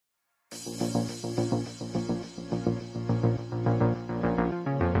Where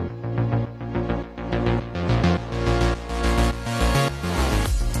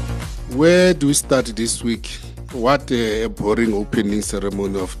do we start this week? What a boring opening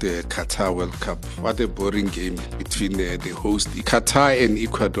ceremony of the Qatar World Cup. What a boring game between the host Qatar and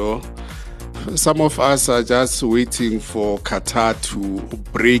Ecuador. Some of us are just waiting for Qatar to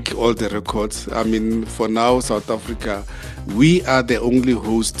break all the records. I mean, for now, South Africa, we are the only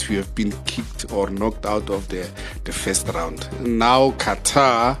host who have been kicked or knocked out of the first round. Now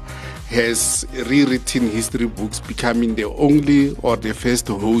Qatar has rewritten history books, becoming the only or the first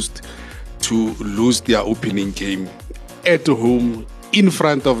host to lose their opening game at home in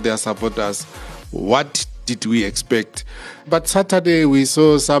front of their supporters. What did we expect? But Saturday we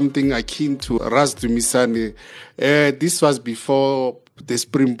saw something akin to Ras Dumisani. This was before the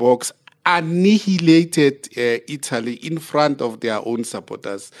Springboks annihilated Italy in front of their own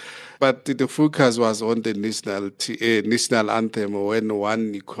supporters. But the focus was on the national anthem when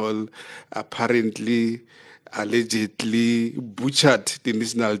one Nicole allegedly butchered the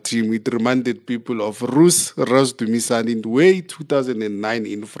national team. It reminded people of Ras Dumisani in way 2009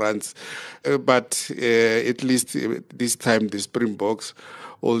 in France. But at least this time the Springboks,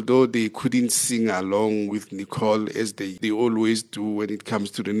 although they couldn't sing along with Nicole as they always do when it comes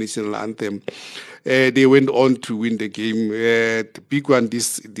to the national anthem, they went on to win the game. The big one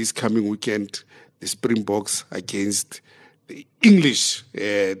this coming weekend, the Springboks against the English.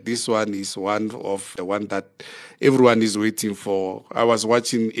 This one is one of the one that everyone is waiting for. I was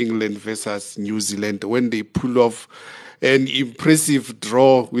watching England versus New Zealand when they pull off an impressive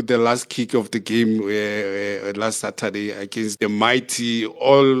draw with the last kick of the game last Saturday against the mighty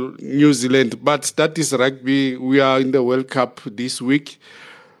all New Zealand. But that is rugby. We are in the World Cup this week.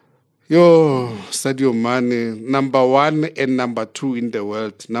 Sadio Mane, number 1 and number 2 in the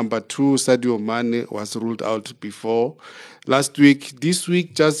world. Number 2, Sadio Mane was ruled out before last week. This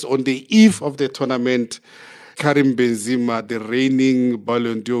week, just on the eve of the tournament, Karim Benzema, the reigning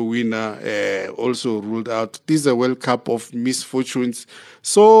Ballon d'Or winner, also ruled out. This is a World Cup of misfortunes.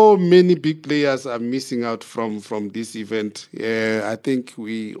 So many big players are missing out from this event. I think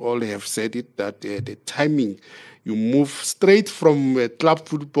we all have said it, that the timing, you move straight from club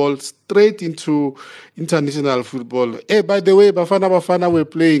football straight into international football. Hey, by the way, Bafana were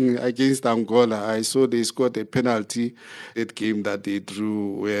playing against Angola. I saw they scored a penalty, that game that they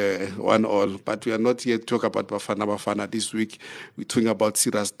drew 1-1. But we are not yet talking about Bafana this week. We're talking about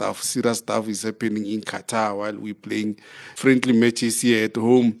serious stuff. Serious stuff is happening in Qatar while we're playing friendly matches here at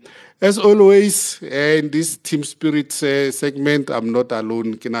home. As always, in this team spirit segment, I'm not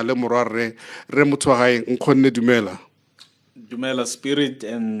alone. Dumela Spirit,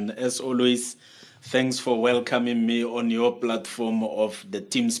 and as always, thanks for welcoming me on your platform of the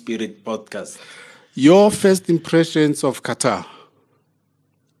Team Spirit podcast. Your first impressions of Qatar?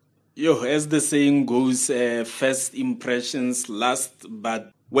 As the saying goes, first impressions last,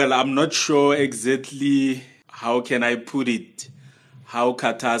 but, well, I'm not sure exactly how can I put it. How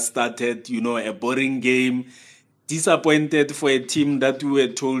Qatar started, a boring game. Disappointed for a team that we were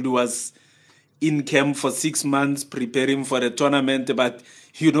told was in camp for 6 months preparing for a tournament. But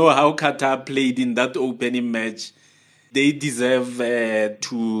how Qatar played in that opening match. They deserve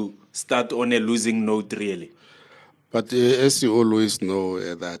to start on a losing note, really. But as you always know,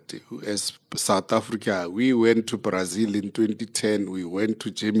 that as South Africa, we went to Brazil in 2010. We went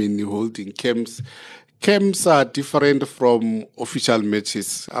to Germany holding camps. Camps are different from official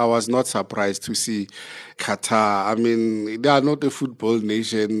matches. I was not surprised to see Qatar. I mean, they are not a football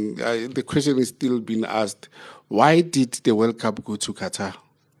nation. The question is still being asked, why did the World Cup go to Qatar?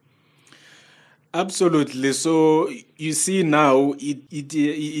 Absolutely. So you see now,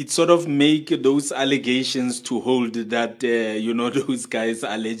 it sort of make those allegations to hold that, those guys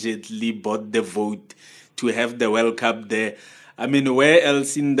allegedly bought the vote to have the World Cup there. I mean, where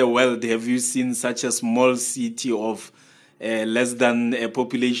else in the world have you seen such a small city of a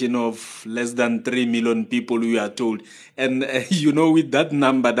population of less than 3 million people, we are told. And, with that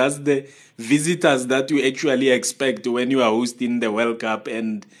number, that's the visitors that you actually expect when you are hosting the World Cup.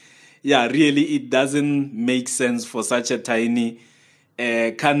 And, really, it doesn't make sense for such a tiny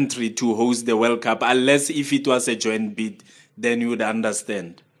country to host the World Cup, unless if it was a joint bid, then you would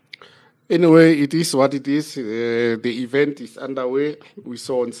understand. Anyway, it is what it is. The event is underway. We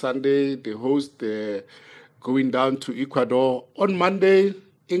saw on Sunday the host going down to Ecuador. On Monday,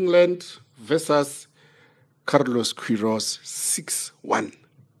 England versus Carlos Queiroz, 6-1.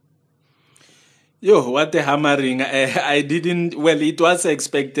 What a hammering. It was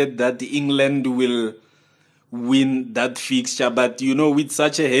expected that England will win that fixture. But, with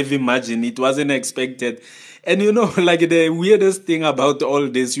such a heavy margin, it wasn't expected. And, like the weirdest thing about all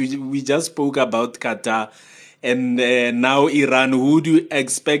this, we just spoke about Qatar and now Iran. Who do you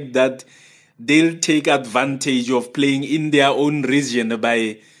expect that they'll take advantage of playing in their own region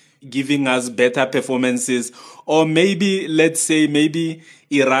by giving us better performances? Or maybe, let's say, maybe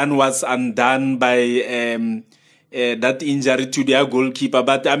Iran was undone by that injury to their goalkeeper.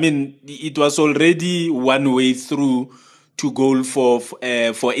 But I mean, it was already one way through to goal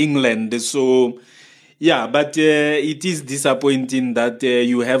for England. So yeah, but it is disappointing that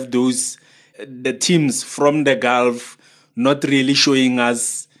you have the teams from the Gulf not really showing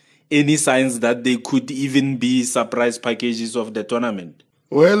us any signs that they could even be surprise packages of the tournament.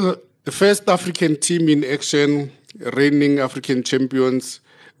 Well, the first African team in action, reigning African champions,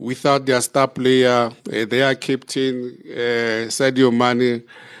 without their star player, their captain, Sadio Mane,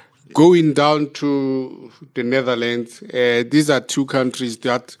 going down to the Netherlands. These are two countries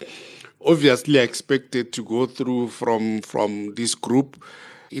that obviously are expected to go through from this group.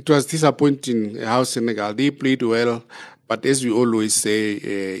 It was disappointing how Senegal, they played well, but as we always say,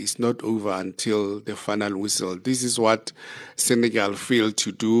 it's not over until the final whistle. This is what Senegal failed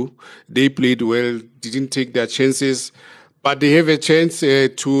to do. They played well, didn't take their chances, but they have a chance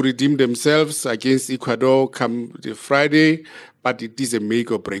to redeem themselves against Ecuador come the Friday, but it is a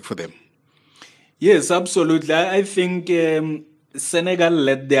make or break for them. Yes, absolutely. I think Senegal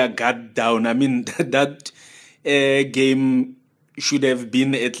let their guard down. I mean, that game should have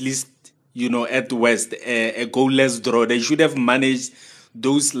been at least, at worst, a goalless draw. They should have managed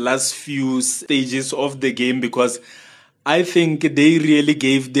those last few stages of the game, because I think they really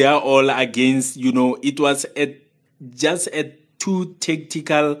gave their all against, it was just a too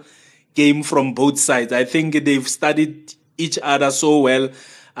tactical game from both sides. I think they've studied each other so well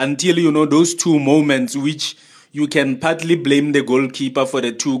until, those two moments, which you can partly blame the goalkeeper for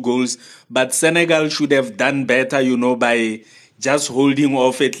the two goals, but Senegal should have done better, by just holding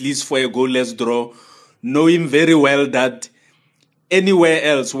off at least for a goalless draw, knowing very well that anywhere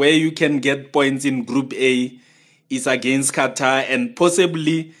else where you can get points in Group A is against Qatar and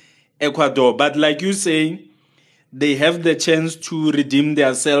possibly Ecuador. But like you say, they have the chance to redeem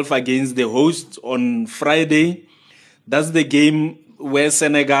themselves against the hosts on Friday. That's the game where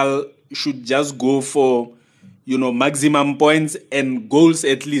Senegal should just go for, maximum points and goals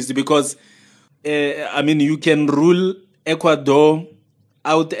at least, because, you can rule Ecuador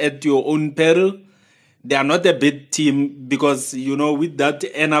out at your own peril. They are not a big team because, with that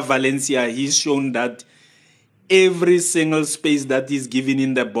Enner Valencia, he's shown that every single space that is given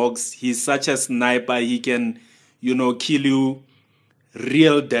in the box, he's such a sniper. He can, kill you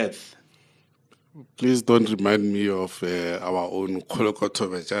real death. Please don't remind me of our own Kolokoto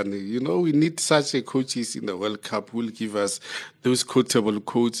Vejani. We need such a coaches in the World Cup who will give us those quotable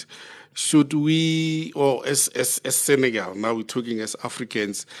quotes. Should we, or as Senegal, now we're talking as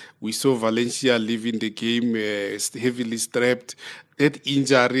Africans, we saw Valencia leaving the game heavily strapped. That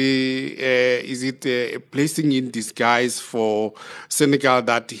injury, is it a blessing in disguise for Senegal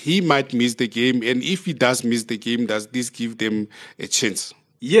that he might miss the game? And if he does miss the game, does this give them a chance?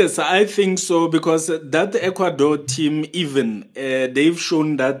 Yes, I think so, because that Ecuador team, even, they've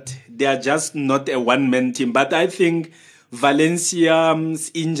shown that they are just not a one-man team. But I think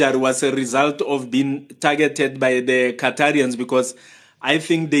Valencia's injury was a result of being targeted by the Qatarians, because I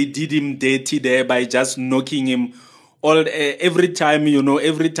think they did him dirty there by just knocking him every time,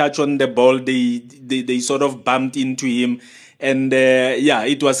 every touch on the ball, they sort of bumped into him. And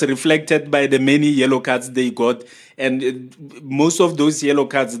it was reflected by the many yellow cards they got. And most of those yellow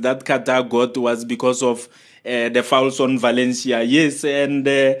cards that Qatar got was because of the fouls on Valencia. Yes, and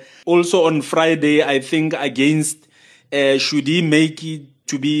also on Friday, I think against, should he make it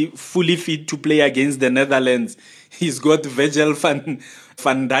to be fully fit to play against the Netherlands, he's got Virgil van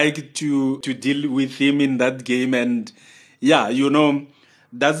Dijk to deal with him in that game. And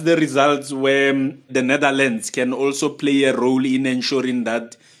that's the results where the Netherlands can also play a role in ensuring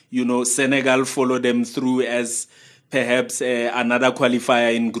that, Senegal follow them through as perhaps another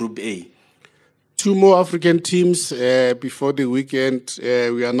qualifier in Group A. Two more African teams before the weekend.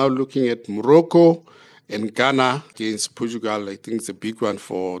 We are now looking at Morocco and Ghana against Portugal. I think it's a big one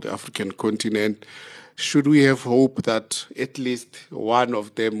for the African continent. Should we have hope that at least one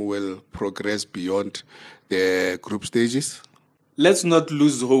of them will progress beyond the group stages? Let's not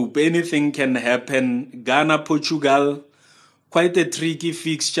lose hope. Anything can happen. Ghana, Portugal, quite a tricky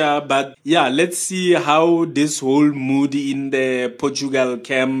fixture. But let's see how this whole mood in the Portugal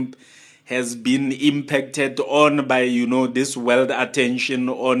camp has been impacted on by, this world attention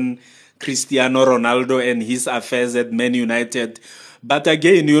on Cristiano Ronaldo and his affairs at Man United. But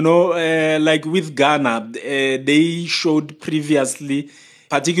again, like with Ghana, they showed previously,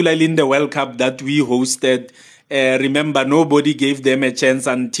 particularly in the World Cup that we hosted. Remember, nobody gave them a chance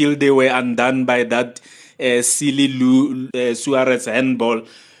until they were undone by that silly Suarez handball.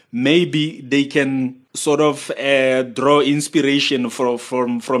 Maybe they can sort of draw inspiration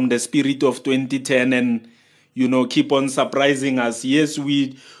from the spirit of 2010 and keep on surprising us. Yes,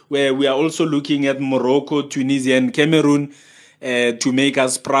 we are also looking at Morocco, Tunisia, and Cameroon to make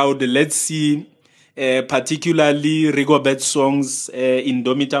us proud. Let's see, particularly Rigobert Song's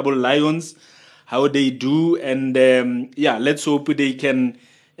Indomitable Lions, how they do, and let's hope they can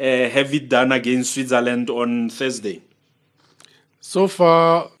have it done against Switzerland on Thursday. So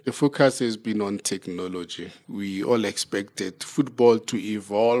far, the focus has been on technology. We all expected football to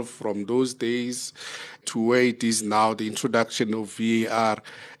evolve from those days to where it is now, the introduction of VAR.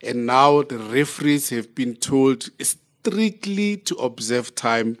 And now the referees have been told strictly to observe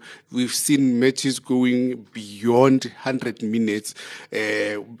time. We've seen matches going beyond 100 minutes,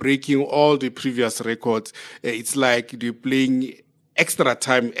 breaking all the previous records. It's like they're playing extra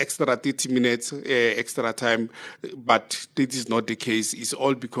time, extra 30 minutes, extra time. But this is not the case. It's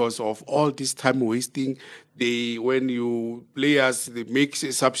all because of all this time wasting. When you players, they make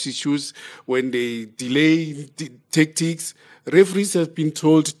substitutes, when they delay tactics, referees have been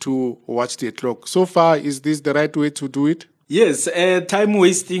told to watch the clock. So far, is this the right way to do it? Yes, time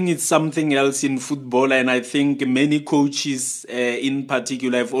wasting is something else in football, and I think many coaches in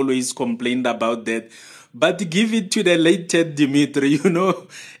particular have always complained about that. But give it to the late Ted Dimitri,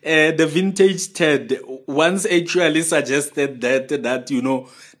 the vintage Ted once actually suggested that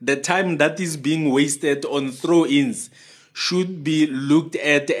the time that is being wasted on throw-ins should be looked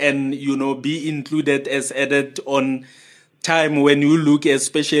at and be included as added on time when you look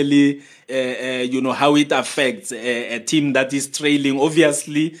especially how it affects a team that is trailing.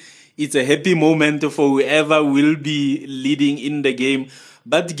 Obviously it's a happy moment for whoever will be leading in the game,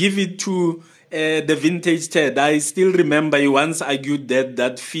 but give it to the vintage Ted. I still remember he once argued that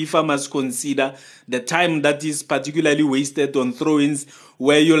FIFA must consider the time that is particularly wasted on throw-ins,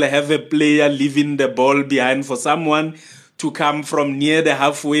 where you'll have a player leaving the ball behind for someone to come from near the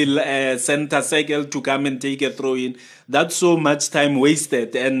halfway center circle to come and take a throw-in. That's so much time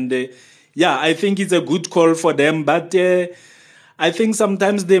wasted. And I think it's a good call for them. But I think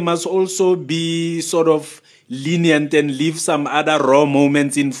sometimes they must also be sort of lenient and leave some other raw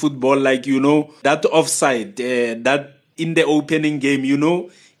moments in football, like, that offside, that in the opening game,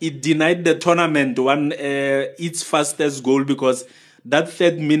 it denied the tournament its fastest goal, because that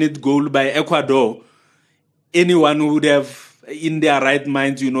 3rd-minute goal by Ecuador, anyone would have in their right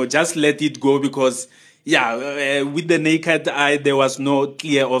minds, just let it go, because with the naked eye, there was no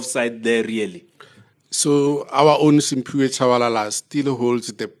clear offside there, really. So our own Simpiwe Chabalala still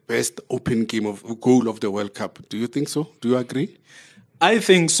holds the best open goal of the World Cup. Do you think so? Do you agree? I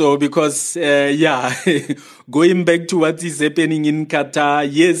think so, because, going back to what is happening in Qatar,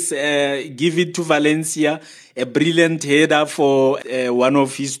 yes, give it to Valencia, a brilliant header for one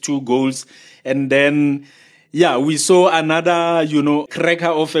of his 2 goals. And then, we saw another, cracker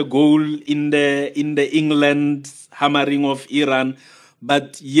of a goal in the England hammering of Iran.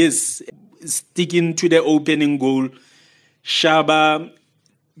 But yes, sticking to the opening goal, Shaba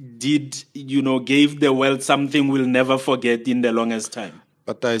did, gave the world something we'll never forget in the longest time.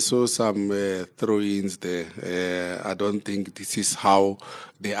 But I saw some throw-ins there. I don't think this is how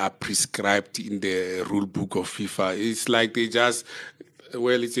they are prescribed in the rule book of FIFA. It's like they just,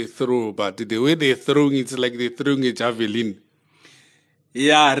 it's a throw, but the way they're throwing, it's like they're throwing a javelin.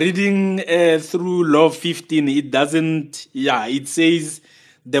 Yeah, reading through Law 15, it doesn't, it says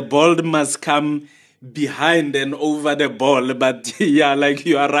the ball must come behind and over the ball, but like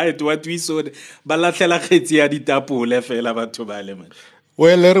you are right, what we saw, Well, I think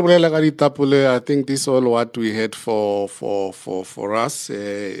this is all what we had for us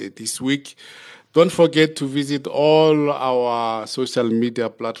this week. Don't forget to visit all our social media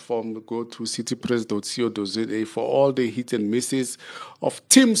platforms. Go to citypress.co.za for all the hits and misses of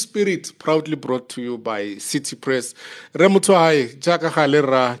Team Spirit, proudly brought to you by City Press. I'm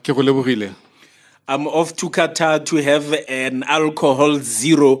off to Qatar to have an alcohol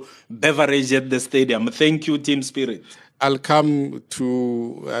zero beverage at the stadium. Thank you, Team Spirit. I'll come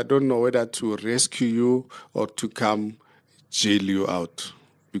to, I don't know whether to rescue you or to come jail you out,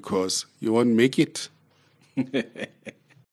 because you won't make it.